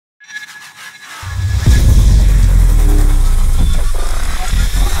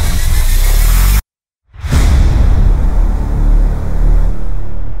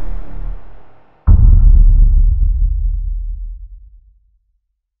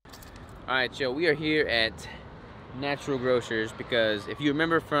Alright, Joe, we are here at Natural Grocers because if you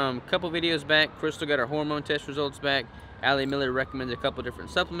remember from a couple videos back, Crystal got her hormone test results back. Allie Miller recommended a couple different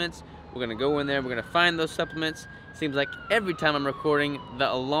supplements. We're gonna go in there, we're gonna find those supplements. Seems like every time I'm recording,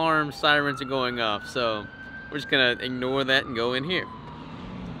 the alarm sirens are going off, so we're just gonna ignore that and go in here.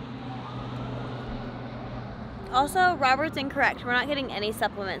 Also, Robert's incorrect. We're not getting any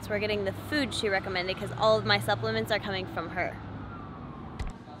supplements. We're getting the food she recommended because all of my supplements are coming from her.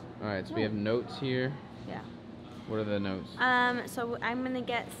 Alright, so we have notes here. Yeah. What are the notes? So I'm gonna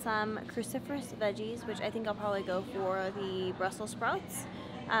get some cruciferous veggies, which I think I'll probably go for the Brussels sprouts.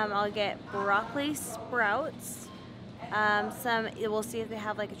 I'll get broccoli sprouts. We'll see if they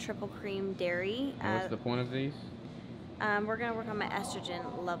have like a triple cream dairy. What's the point of these? We're gonna work on my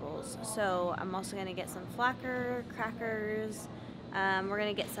estrogen levels. So I'm also gonna get some flacker crackers. We're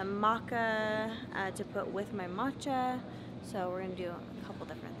gonna get some maca to put with my matcha. So we're gonna do a couple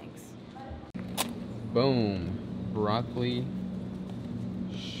different things. Boom. Broccoli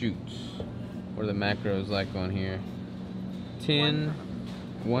shoots. What are the macros like on here? 10,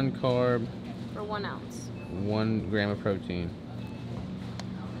 1 carb. For 1 ounce. 1 gram of protein.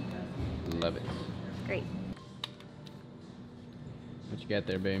 Love it. Great. What you got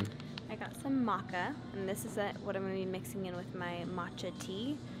there, babe? I got some maca, and this is what I'm going to be mixing in with my matcha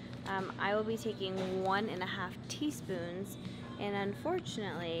tea. I will be taking 1.5 teaspoons, and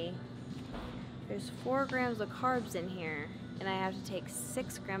unfortunately, there's 4 grams of carbs in here, and I have to take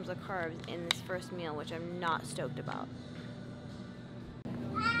 6 grams of carbs in this first meal, which I'm not stoked about.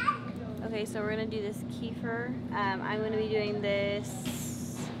 Okay, so we're going to do this kefir. I'm going to be doing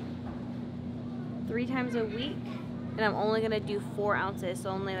this 3 times a week, and I'm only going to do 4 ounces, so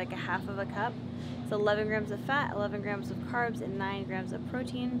only like a half of a cup. It's 11 grams of fat, 11 grams of carbs, and 9 grams of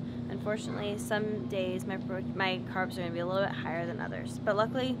protein. Unfortunately, some days my carbs are going to be a little bit higher than others, but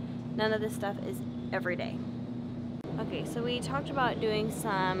luckily none of this stuff is every day. Okay, so we talked about doing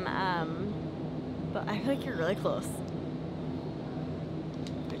some, but I feel like you're really close.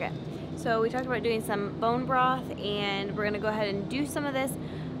 Okay, so we talked about doing some bone broth, and we're going to go ahead and do some of this.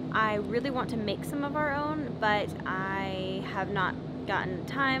 I really want to make some of our own, but I have not gotten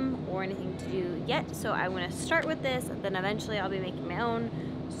time or anything to do yet, so I'm going to start with this, then eventually I'll be making my own.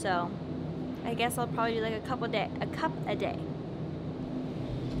 So I guess I'll probably do like a cup a day.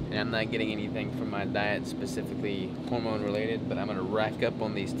 And I'm not getting anything from my diet specifically hormone related, but I'm gonna rack up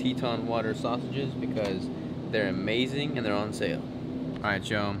on these Teton water sausages because they're amazing and they're on sale. Alright,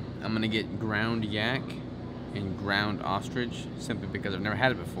 y'all, I'm gonna get ground yak and ground ostrich simply because I've never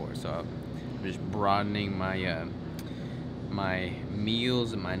had it before, so I'm just broadening my my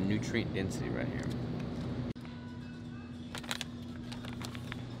meals and my nutrient density right here.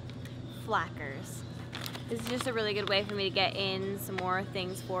 Flackers. This is just a really good way for me to get in some more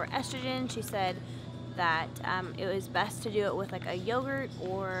things for estrogen. She said that it was best to do it with like a yogurt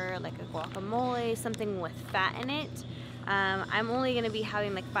or like a guacamole, something with fat in it. I'm only going to be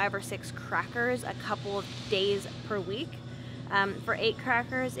having like 5 or 6 crackers a couple of days per week. For 8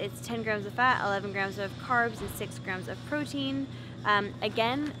 crackers, it's 10 grams of fat, 11 grams of carbs, and 6 grams of protein.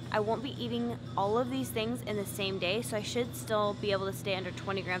 Again, I won't be eating all of these things in the same day, so I should still be able to stay under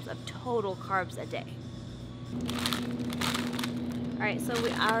 20 grams of total carbs a day. Alright, so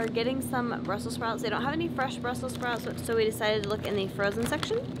we are getting some Brussels sprouts. They don't have any fresh Brussels sprouts, so we decided to look in the frozen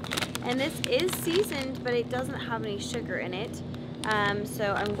section. And this is seasoned, but it doesn't have any sugar in it.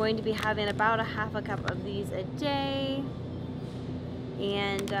 So I'm going to be having about a half a cup of these a day.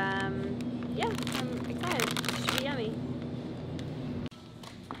 And yeah, I'm excited. It should be yummy.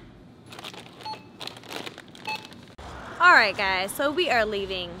 Alright guys, so we are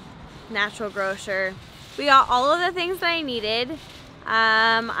leaving Natural Grocer. We got all of the things that I needed.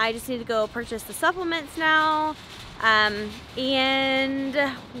 I just need to go purchase the supplements now. And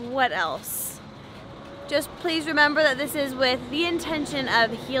what else? Just please remember that this is with the intention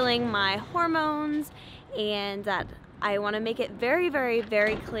of healing my hormones, and that I want to make it very, very,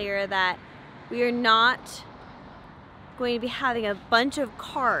 very clear that we are not going to be having a bunch of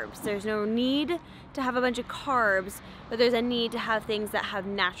carbs. There's no need to have a bunch of carbs, but there's a need to have things that have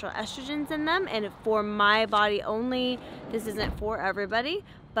natural estrogens in them, and for my body only. This isn't for everybody,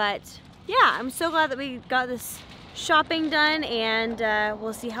 but yeah, I'm so glad that we got this shopping done, and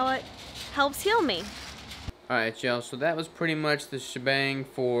we'll see how it helps heal me. Alright, y'all, so that was pretty much the shebang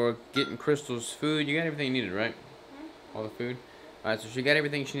for getting Crystal's food. You got everything you needed, right? All the food? Alright, so she got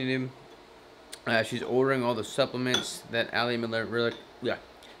everything she needed. She's ordering all the supplements that Allie Miller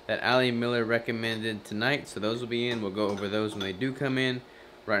recommended tonight, so those will be in. We'll go over those when they do come in.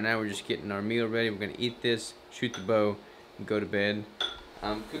 Right now we're just getting our meal ready. We're going to eat this, shoot the bow, and go to bed.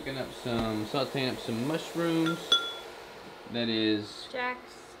 I'm cooking up sauteing up some mushrooms. That is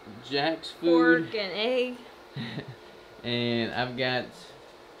Jack's food. Pork and egg. And I've got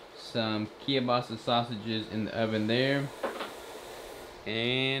some kielbasa sausages in the oven there.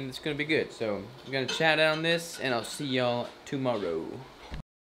 And it's gonna be good. So I'm gonna chat out on this, and I'll see y'all tomorrow.